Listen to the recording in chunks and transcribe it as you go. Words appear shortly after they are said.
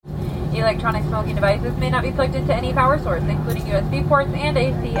Electronic smoking devices may not be plugged into any power source, including USB ports and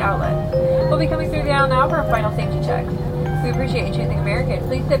AC outlets. We'll be coming through the aisle now for a final safety check. We appreciate you choosing American.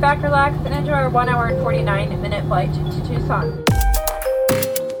 Please sit back, relax, and enjoy our 1 hour and 49-minute flight to Tucson.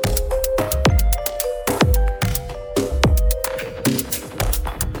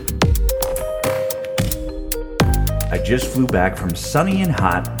 I just flew back from sunny and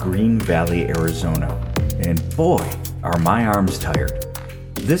hot Green Valley, Arizona, and boy, are my arms tired.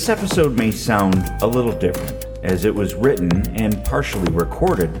 This episode may sound a little different, as it was written and partially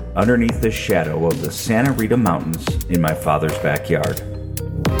recorded underneath the shadow of the Santa Rita Mountains in my father's backyard.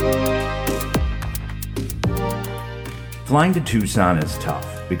 Flying to Tucson is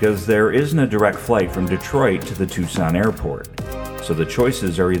tough because there isn't a direct flight from Detroit to the Tucson airport, so the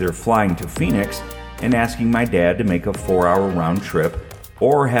choices are either flying to Phoenix and asking my dad to make a 4-hour round trip,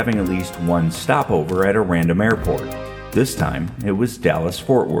 or having at least one stopover at a random airport. This time, it was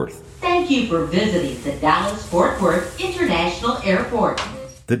Dallas-Fort Worth. Thank you for visiting the Dallas-Fort Worth International Airport.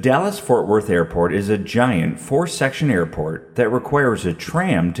 The Dallas-Fort Worth Airport is a giant 4-section airport that requires a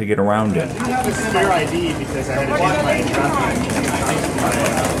tram to get around in. I have a spare ID because I had to check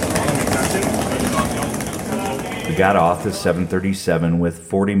my We got off the 737 with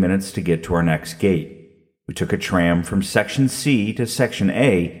 40 minutes to get to our next gate. We took a tram from Section C to Section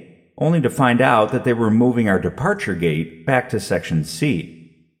A, only to find out that they were moving our departure gate back to Section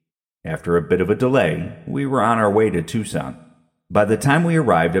C. After a bit of a delay, we were on our way to Tucson. By the time we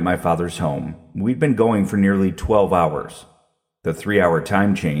arrived at my father's home, we'd been going for nearly 12 hours. The 3-hour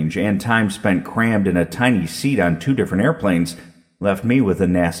time change and time spent crammed in a tiny seat on 2 different airplanes left me with a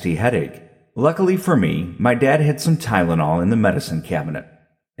nasty headache. Luckily for me, my dad had some Tylenol in the medicine cabinet.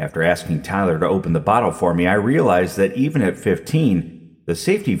 After asking Tyler to open the bottle for me, I realized that even at 15, the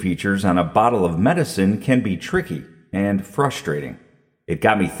safety features on a bottle of medicine can be tricky and frustrating. It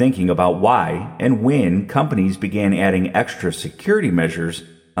got me thinking about why and when companies began adding extra security measures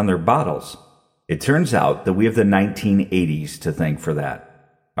on their bottles. It turns out that we have the 1980s to thank for that.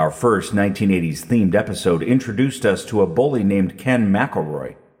 Our first 1980s themed episode introduced us to a bully named Ken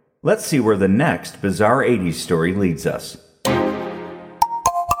McElroy. Let's see where the next bizarre 80s story leads us.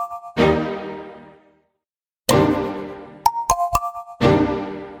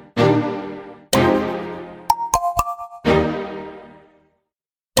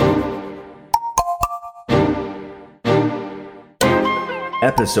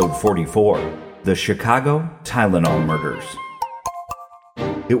 Episode 44, The Chicago Tylenol Murders.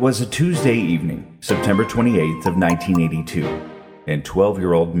 It was a Tuesday evening, September 28th of 1982, and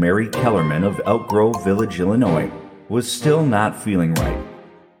 12-year-old Mary Kellerman of Elk Grove Village, Illinois, was still not feeling right.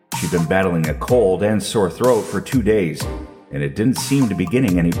 She'd been battling a cold and sore throat for 2 days, and it didn't seem to be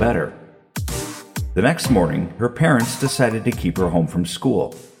getting any better. The next morning, her parents decided to keep her home from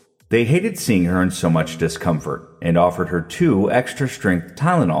school. They hated seeing her in so much discomfort and offered her 2 extra-strength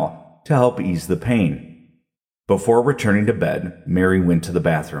Tylenol to help ease the pain. Before returning to bed, Mary went to the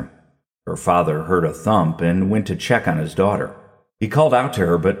bathroom. Her father heard a thump and went to check on his daughter. He called out to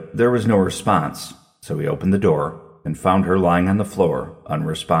her, but there was no response, so he opened the door and found her lying on the floor,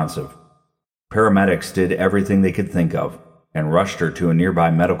 unresponsive. Paramedics did everything they could think of and rushed her to a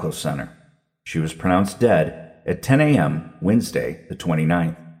nearby medical center. She was pronounced dead at 10 a.m. Wednesday, the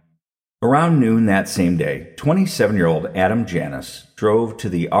 29th. Around noon that same day, 27-year-old Adam Janis drove to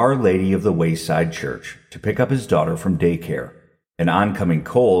the Our Lady of the Wayside Church to pick up his daughter from daycare. An oncoming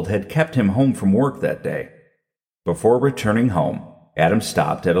cold had kept him home from work that day. Before returning home, Adam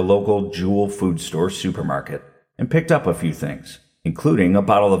stopped at a local Jewel food store supermarket and picked up a few things, including a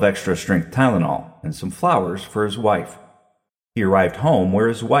bottle of extra-strength Tylenol and some flowers for his wife. He arrived home where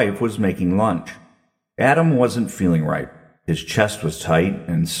his wife was making lunch. Adam wasn't feeling right. His chest was tight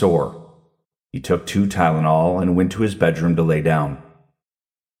and sore. He took 2 Tylenol and went to his bedroom to lay down.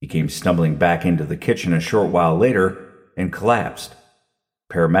 He came stumbling back into the kitchen a short while later and collapsed.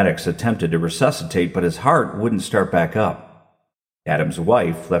 Paramedics attempted to resuscitate, but his heart wouldn't start back up. Adam's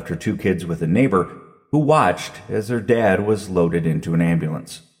wife left her 2 kids with a neighbor who watched as their dad was loaded into an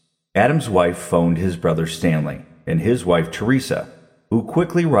ambulance. Adam's wife phoned his brother Stanley and his wife Teresa, who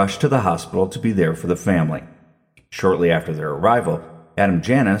quickly rushed to the hospital to be there for the family. Shortly after their arrival, Adam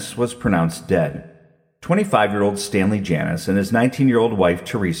Janis was pronounced dead. 25-year-old Stanley Janis and his 19-year-old wife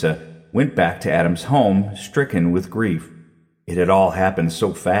Teresa went back to Adam's home, stricken with grief. It had all happened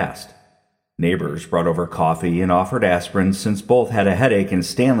so fast. Neighbors brought over coffee and offered aspirin since both had a headache and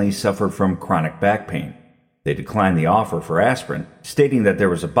Stanley suffered from chronic back pain. They declined the offer for aspirin, stating that there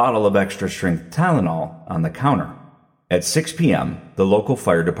was a bottle of extra-strength Tylenol on the counter. At 6 p.m., the local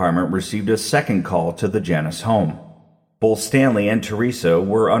fire department received a second call to the Janis home. Both Stanley and Teresa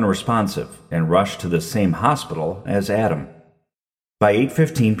were unresponsive and rushed to the same hospital as Adam. By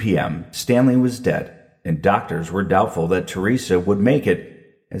 8:15 p.m., Stanley was dead, and doctors were doubtful that Teresa would make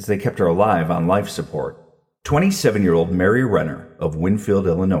it as they kept her alive on life support. 27-year-old Mary Renner of Winfield,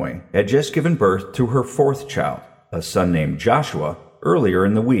 Illinois, had just given birth to her fourth child, a son named Joshua, earlier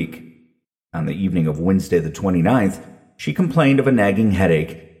in the week. On the evening of Wednesday the 29th, she complained of a nagging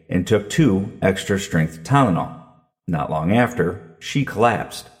headache and took 2 extra-strength Tylenol. Not long after, she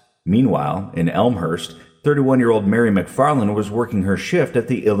collapsed. Meanwhile, in Elmhurst, 31-year-old Mary McFarland was working her shift at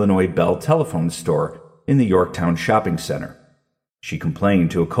the Illinois Bell telephone store in the Yorktown Shopping Center. She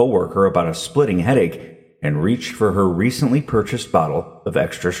complained to a coworker about a splitting headache and reached for her recently purchased bottle of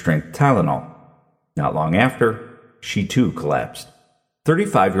extra-strength Tylenol. Not long after, she too collapsed.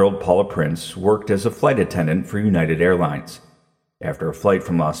 35-year-old Paula Prince worked as a flight attendant for United Airlines. After a flight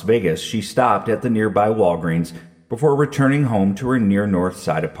from Las Vegas, she stopped at the nearby Walgreens before returning home to her near North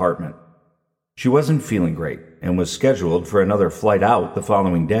Side apartment. She wasn't feeling great and was scheduled for another flight out the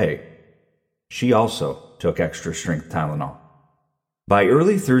following day. She also took extra-strength Tylenol. By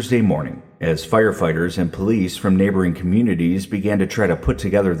early Thursday morning, as firefighters and police from neighboring communities began to try to put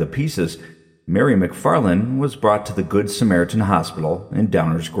together the pieces, Mary McFarland was brought to the Good Samaritan Hospital in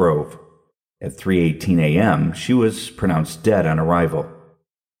Downers Grove. At 3:18 a.m., she was pronounced dead on arrival.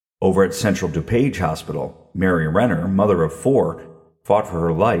 Over at Central DuPage Hospital, Mary Renner, mother of 4, fought for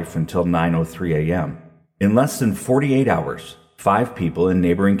her life until 9:03 a.m. In less than 48 hours, 5 people in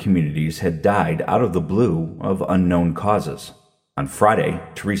neighboring communities had died out of the blue of unknown causes. On Friday,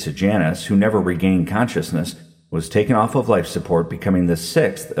 Teresa Janis, who never regained consciousness, was taken off of life support, becoming the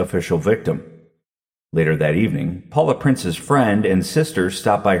 6th official victim. Later that evening, Paula Prince's friend and sister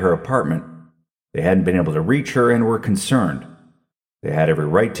stopped by her apartment. They hadn't been able to reach her and were concerned. They had every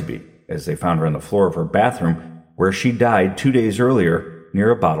right to be, as they found her on the floor of her bathroom, where she died 2 days earlier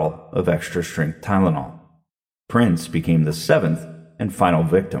near a bottle of extra-strength Tylenol. Prince became the 7th and final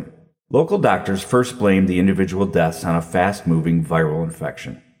victim. Local doctors first blamed the individual deaths on a fast-moving viral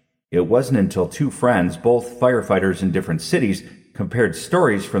infection. It wasn't until 2 friends, both firefighters in different cities, compared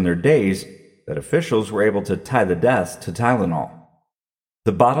stories from their days that officials were able to tie the deaths to Tylenol.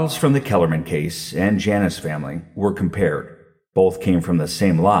 The bottles from the Kellerman case and Janis family were compared. Both came from the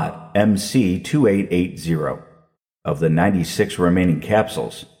same lot, MC2880. Of the 96 remaining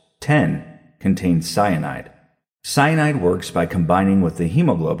capsules, 10 contained cyanide. Cyanide works by combining with the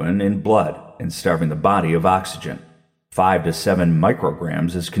hemoglobin in blood and starving the body of oxygen. 5 to 7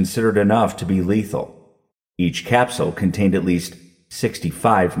 micrograms is considered enough to be lethal. Each capsule contained at least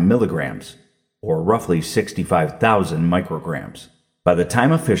 65 milligrams, or roughly 65,000 micrograms. By the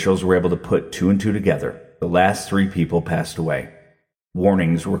time officials were able to put 2 and 2 together, the last 3 people passed away.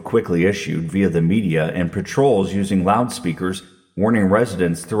 Warnings were quickly issued via the media and patrols using loudspeakers warning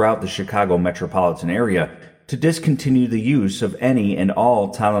residents throughout the Chicago metropolitan area to discontinue the use of any and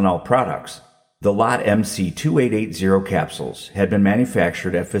all Tylenol products. The lot MC2880 capsules had been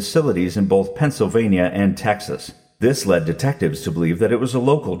manufactured at facilities in both Pennsylvania and Texas. This led detectives to believe that it was a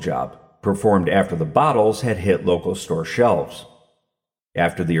local job, performed after the bottles had hit local store shelves.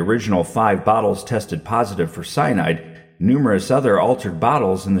 After the original 5 bottles tested positive for cyanide, numerous other altered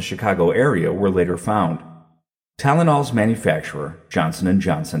bottles in the Chicago area were later found. Tylenol's manufacturer, Johnson &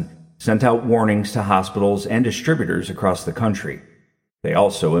 Johnson, sent out warnings to hospitals and distributors across the country. They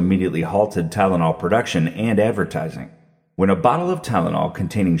also immediately halted Tylenol production and advertising. When a bottle of Tylenol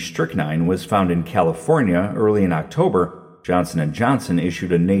containing strychnine was found in California early in October, Johnson & Johnson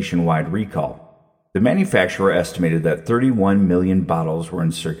issued a nationwide recall. The manufacturer estimated that 31 million bottles were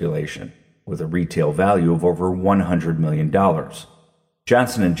in circulation, with a retail value of over $100 million.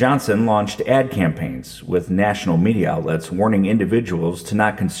 Johnson & Johnson launched ad campaigns with national media outlets warning individuals to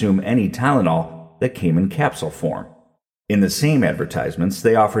not consume any Tylenol that came in capsule form. In the same advertisements,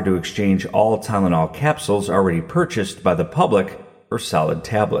 they offered to exchange all Tylenol capsules already purchased by the public for solid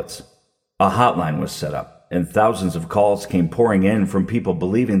tablets. A hotline was set up, and thousands of calls came pouring in from people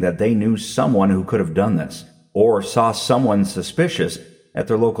believing that they knew someone who could have done this, or saw someone suspicious at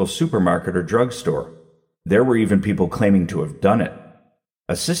their local supermarket or drugstore. There were even people claiming to have done it.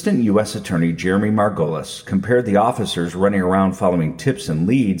 Assistant U.S. Attorney Jeremy Margolis compared the officers running around following tips and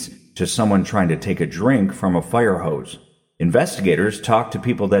leads to someone trying to take a drink from a fire hose. Investigators talked to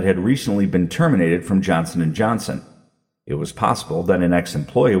people that had recently been terminated from Johnson & Johnson. It was possible that an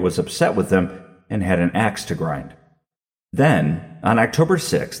ex-employee was upset with them and had an axe to grind. Then, on October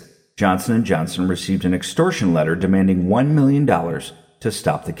 6th, Johnson & Johnson received an extortion letter demanding $1 million to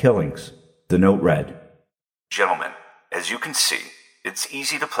stop the killings. The note read, "Gentlemen, as you can see, it's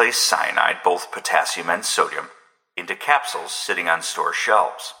easy to place cyanide, both potassium and sodium, into capsules sitting on store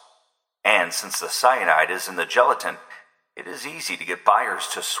shelves. And since the cyanide is in the gelatin, it is easy to get buyers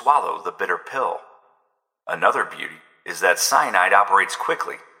to swallow the bitter pill. Another beauty is that cyanide operates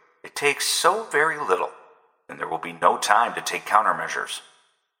quickly. It takes so very little, and there will be no time to take countermeasures.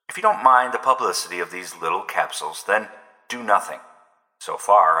 If you don't mind the publicity of these little capsules, then do nothing. So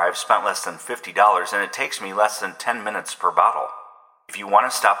far, I've spent less than $50, and it takes me less than 10 minutes per bottle. If you want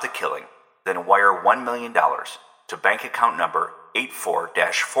to stop the killing, then wire $1 million to bank account number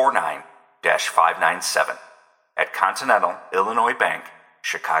 84-49-597 at Continental Illinois Bank,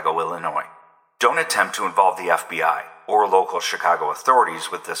 Chicago, Illinois. Don't attempt to involve the FBI or local Chicago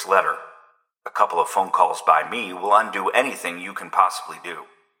authorities with this letter. A couple of phone calls by me will undo anything you can possibly do.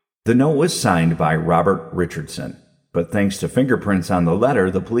 The note was signed by Robert Richardson, but thanks to fingerprints on the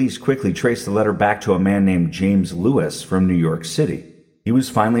letter, the police quickly traced the letter back to a man named James Lewis from New York City. He was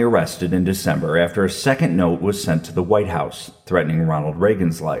finally arrested in December after a second note was sent to the White House, threatening Ronald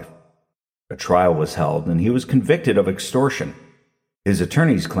Reagan's life. A trial was held, and he was convicted of extortion. His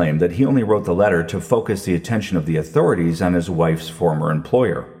attorneys claimed that he only wrote the letter to focus the attention of the authorities on his wife's former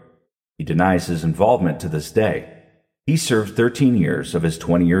employer. He denies his involvement to this day. He served 13 years of his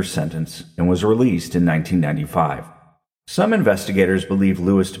 20-year sentence and was released in 1995. Some investigators believe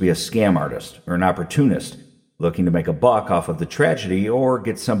Lewis to be a scam artist or an opportunist, looking to make a buck off of the tragedy or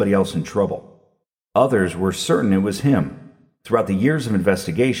get somebody else in trouble. Others were certain it was him. Throughout the years of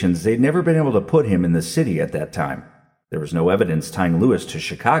investigations, they'd never been able to put him in the city at that time. There was no evidence tying Lewis to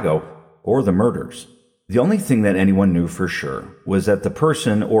Chicago or the murders. The only thing that anyone knew for sure was that the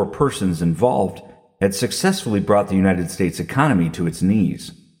person or persons involved had successfully brought the United States economy to its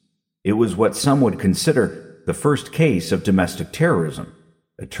knees. It was what some would consider the first case of domestic terrorism,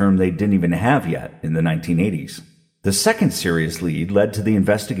 a term they didn't even have yet in the 1980s. The second serious lead led to the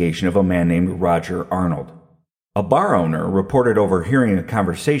investigation of a man named Roger Arnold. A bar owner reported overhearing a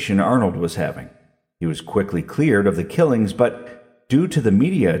conversation Arnold was having. He was quickly cleared of the killings, but due to the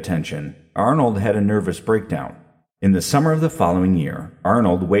media attention, Arnold had a nervous breakdown. In the summer of the following year,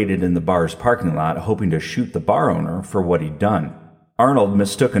 Arnold waited in the bar's parking lot hoping to shoot the bar owner for what he'd done. Arnold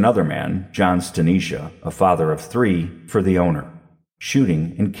mistook another man, John Stanisha, a father of 3, for the owner,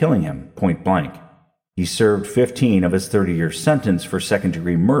 shooting and killing him point blank. He served 15 of his 30-year sentence for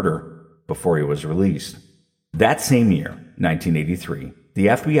second-degree murder before he was released. That same year, 1983, the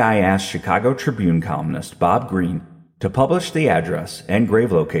FBI asked Chicago Tribune columnist Bob Greene to publish the address and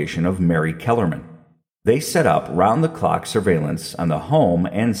grave location of Mary Kellerman. They set up round-the-clock surveillance on the home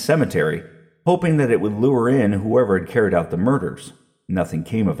and cemetery, hoping that it would lure in whoever had carried out the murders. Nothing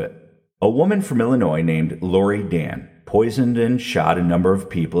came of it. A woman from Illinois named Lori Dan poisoned and shot a number of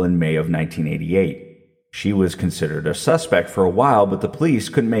people in May of 1988. She was considered a suspect for a while, but the police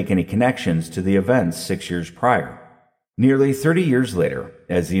couldn't make any connections to the events 6 years prior. Nearly 30 years later,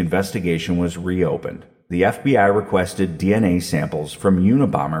 as the investigation was reopened, the FBI requested DNA samples from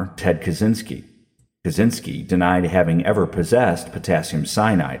Unabomber Ted Kaczynski. Kaczynski denied having ever possessed potassium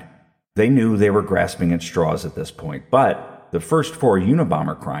cyanide. They knew they were grasping at straws at this point, but the first 4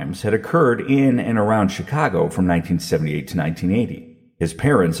 Unabomber crimes had occurred in and around Chicago from 1978 to 1980. His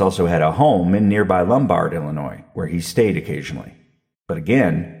parents also had a home in nearby Lombard, Illinois, where he stayed occasionally. But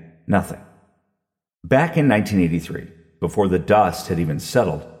again, nothing. Back in 1983, before the dust had even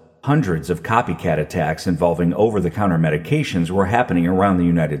settled, hundreds of copycat attacks involving over-the-counter medications were happening around the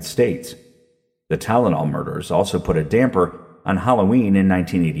United States. The Tylenol murders also put a damper on Halloween in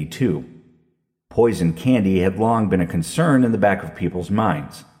 1982. Poison candy had long been a concern in the back of people's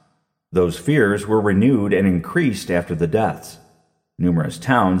minds. Those fears were renewed and increased after the deaths. Numerous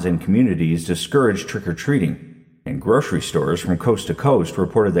towns and communities discouraged trick-or-treating, and grocery stores from coast to coast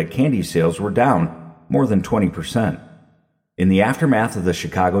reported that candy sales were down more than 20%. In the aftermath of the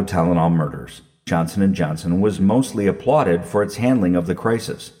Chicago Tylenol murders, Johnson & Johnson was mostly applauded for its handling of the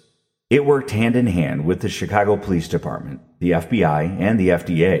crisis. It worked hand in hand with the Chicago Police Department, the FBI, and the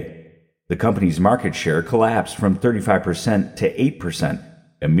FDA. The company's market share collapsed from 35% to 8%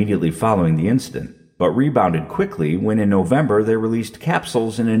 immediately following the incident, but rebounded quickly when in November they released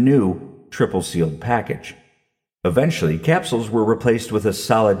capsules in a new, triple-sealed package. Eventually, capsules were replaced with a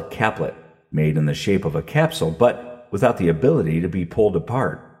solid caplet, made in the shape of a capsule, but without the ability to be pulled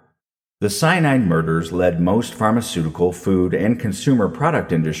apart. The cyanide murders led most pharmaceutical, food, and consumer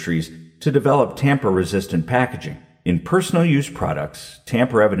product industries to develop tamper-resistant packaging. In personal use products,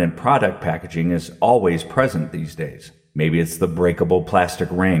 tamper-evident product packaging is always present these days. Maybe it's the breakable plastic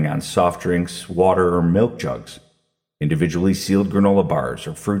ring on soft drinks, water, or milk jugs, individually sealed granola bars,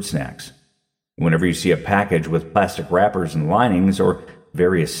 or fruit snacks. Whenever you see a package with plastic wrappers and linings or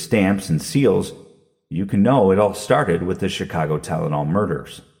various stamps and seals, you can know it all started with the Chicago Tylenol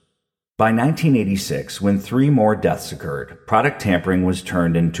murders. By 1986, when 3 more deaths occurred, product tampering was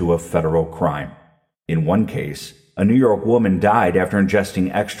turned into a federal crime. In one case, a New York woman died after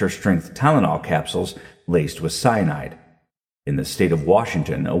ingesting extra-strength Tylenol capsules laced with cyanide. In the state of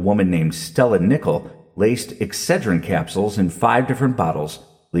Washington, a woman named Stella Nickel laced Excedrin capsules in 5 different bottles,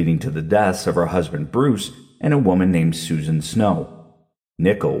 leading to the deaths of her husband Bruce and a woman named Susan Snow.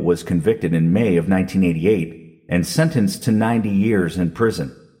 Nickel was convicted in May of 1988 and sentenced to 90 years in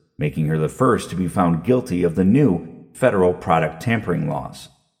prison, making her the first to be found guilty of the new federal product tampering laws.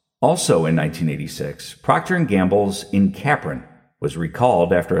 Also in 1986, Procter & Gamble's Incaprin was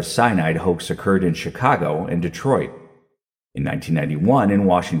recalled after a cyanide hoax occurred in Chicago and Detroit. In 1991, in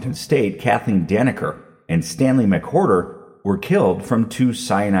Washington state, Kathleen Daneker and Stanley McWhorter were killed from 2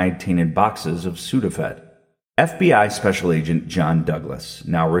 cyanide-tainted boxes of Sudafed. FBI Special Agent John Douglas,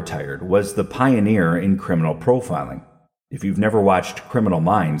 now retired, was the pioneer in criminal profiling. If you've never watched Criminal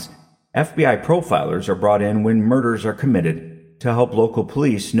Minds, FBI profilers are brought in when murders are committed to help local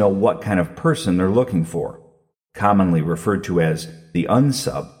police know what kind of person they're looking for. Commonly referred to as the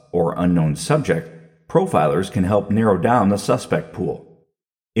unsub or unknown subject, profilers can help narrow down the suspect pool.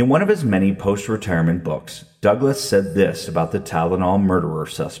 In one of his many post-retirement books, Douglas said this about the Tylenol murderer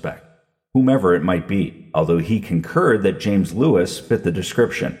suspect, whomever it might be, although he concurred that James Lewis fit the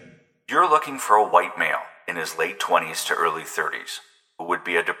description. You're looking for a white male in his late 20s to early 30s who would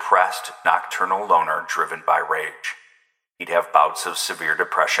be a depressed, nocturnal loner driven by rage. He'd have bouts of severe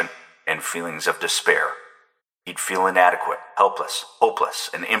depression and feelings of despair. He'd feel inadequate, helpless, hopeless,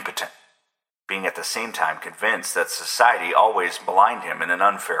 and impotent, being at the same time convinced that society always maligned him in an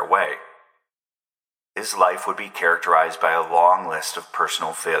unfair way. His life would be characterized by a long list of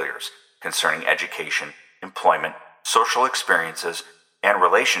personal failures concerning education, employment, social experiences, and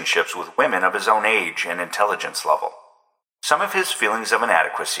relationships with women of his own age and intelligence level. Some of his feelings of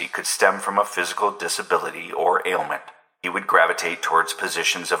inadequacy could stem from a physical disability or ailment. He would gravitate towards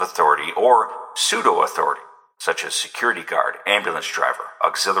positions of authority or pseudo-authority, such as security guard, ambulance driver,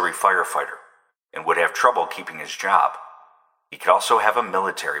 auxiliary firefighter, and would have trouble keeping his job. He could also have a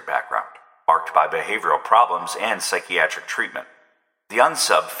military background, marked by behavioral problems and psychiatric treatment. The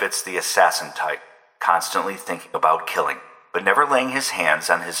unsub fits the assassin type, constantly thinking about killing, but never laying his hands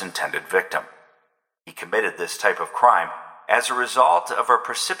on his intended victim. He committed this type of crime as a result of a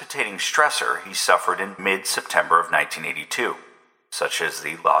precipitating stressor he suffered in mid-September of 1982, such as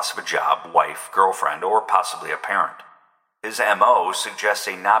the loss of a job, wife, girlfriend, or possibly a parent. His M.O. suggests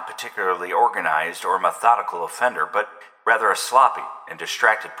a not particularly organized or methodical offender, but rather a sloppy and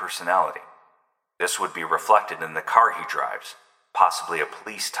distracted personality. This would be reflected in the car he drives, possibly a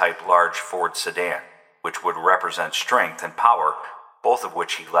police-type large Ford sedan, which would represent strength and power, both of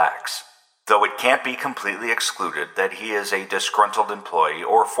which he lacks. Though it can't be completely excluded that he is a disgruntled employee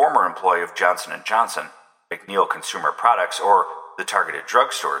or former employee of Johnson & Johnson, McNeil Consumer Products, or the targeted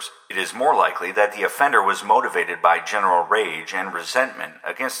drugstores, it is more likely that the offender was motivated by general rage and resentment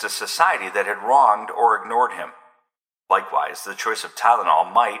against a society that had wronged or ignored him. Likewise, the choice of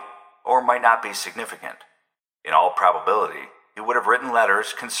Tylenol might or might not be significant. In all probability, he would have written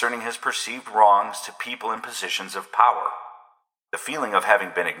letters concerning his perceived wrongs to people in positions of power. The feeling of having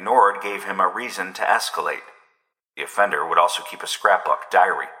been ignored gave him a reason to escalate. The offender would also keep a scrapbook,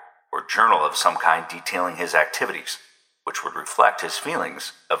 diary, or journal of some kind detailing his activities, which would reflect his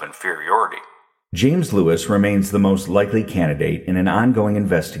feelings of inferiority. James Lewis remains the most likely candidate in an ongoing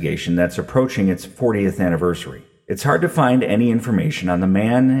investigation that's approaching its 40th anniversary. It's hard to find any information on the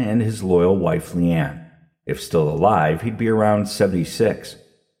man and his loyal wife, Leanne. If still alive, he'd be around 76.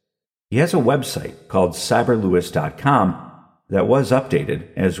 He has a website called cyberlewis.com that was updated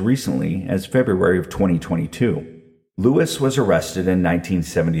as recently as February of 2022. Lewis was arrested in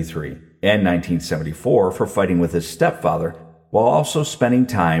 1973 and 1974 for fighting with his stepfather while also spending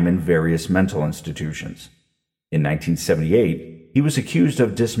time in various mental institutions. In 1978, he was accused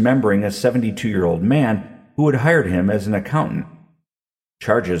of dismembering a 72-year-old man who had hired him as an accountant.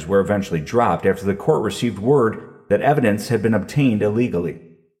 Charges were eventually dropped after the court received word that evidence had been obtained illegally.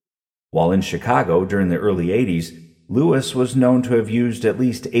 While in Chicago during the early 80s, Lewis was known to have used at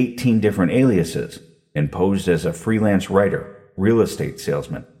least 18 different aliases and posed as a freelance writer, real estate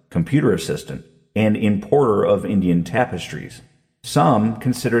salesman, computer assistant, and importer of Indian tapestries. Some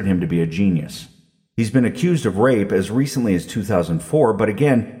considered him to be a genius. He's been accused of rape as recently as 2004, but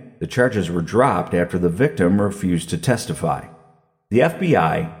again, the charges were dropped after the victim refused to testify. The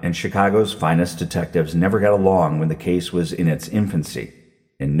FBI and Chicago's finest detectives never got along when the case was in its infancy,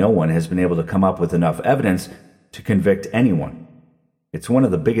 and no one has been able to come up with enough evidence to convict anyone. It's one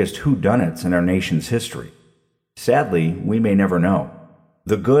of the biggest whodunits in our nation's history. Sadly, we may never know.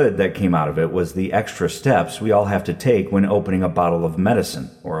 The good that came out of it was the extra steps we all have to take when opening a bottle of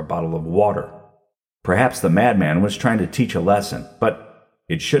medicine or a bottle of water. Perhaps the madman was trying to teach a lesson, but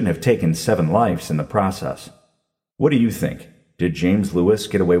it shouldn't have taken 7 lives in the process. What do you think? Did James Lewis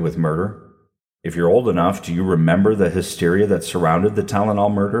get away with murder? If you're old enough, do you remember the hysteria that surrounded the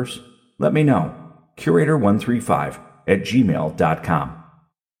Tylenol murders? Let me know. Curator135@gmail.com.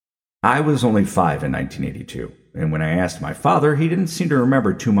 I was only 5 in 1982, and when I asked my father, he didn't seem to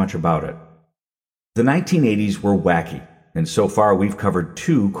remember too much about it. The 1980s were wacky, and so far we've covered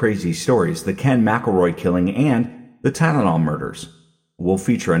 2 crazy stories, the Ken McElroy killing and the Tylenol murders. We'll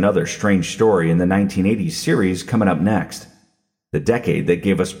feature another strange story in the 1980s series coming up next. The decade that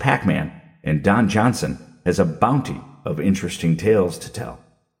gave us Pac-Man, and Don Johnson has a bounty of interesting tales to tell.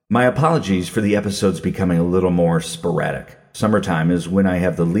 My apologies for the episodes becoming a little more sporadic. Summertime is when I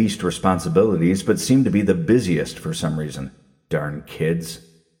have the least responsibilities, but seem to be the busiest for some reason. Darn kids.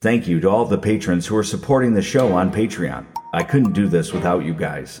 Thank you to all the patrons who are supporting the show on Patreon. I couldn't do this without you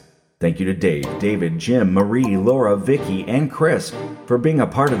guys. Thank you to Dave, David, Jim, Marie, Laura, Vicky, and Chris for being a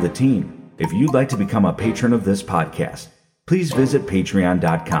part of the team. If you'd like to become a patron of this podcast, please visit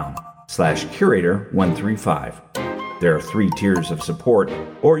patreon.com/curator135. There are 3 tiers of support,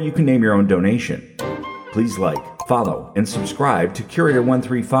 or you can name your own donation. Please like, follow, and subscribe to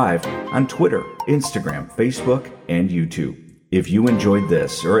Curator135 on Twitter, Instagram, Facebook, and YouTube. If you enjoyed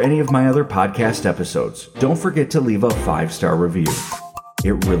this or any of my other podcast episodes, don't forget to leave a 5-star review.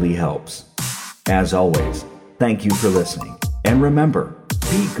 It really helps. As always, thank you for listening. And remember,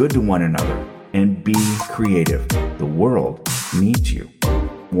 be good to one another and be creative. The world needs you.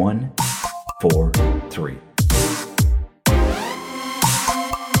 1, 4, 3.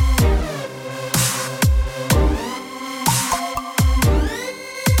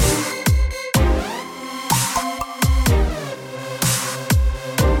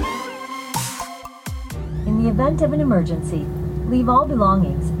 In the event of an emergency, leave all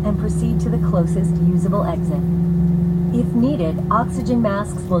belongings and proceed to the closest usable exit. If needed, oxygen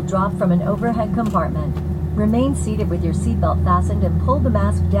masks will drop from an overhead compartment. Remain seated with your seatbelt fastened and pull the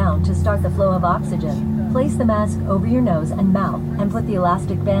mask down to start the flow of oxygen. Place the mask over your nose and mouth and put the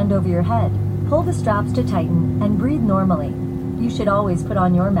elastic band over your head. Pull the straps to tighten and breathe normally. You should always put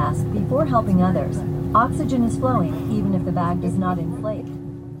on your mask before helping others. Oxygen is flowing even if the bag does not inflate.